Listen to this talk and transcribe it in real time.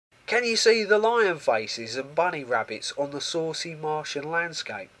Can you see the lion faces and bunny rabbits on the saucy Martian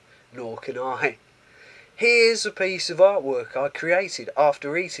landscape? Nor can I. Here's a piece of artwork I created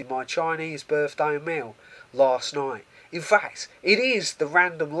after eating my Chinese birthday meal last night. In fact, it is the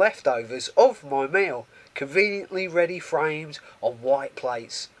random leftovers of my meal, conveniently ready framed on white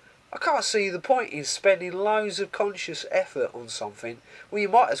plates. I can't see the point in spending loads of conscious effort on something when you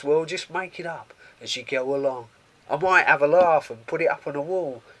might as well just make it up as you go along. I might have a laugh and put it up on a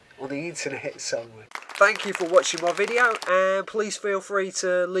wall on the internet somewhere. Thank you for watching my video, and please feel free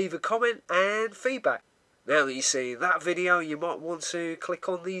to leave a comment and feedback. Now that you've seen that video, you might want to click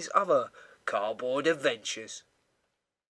on these other cardboard adventures.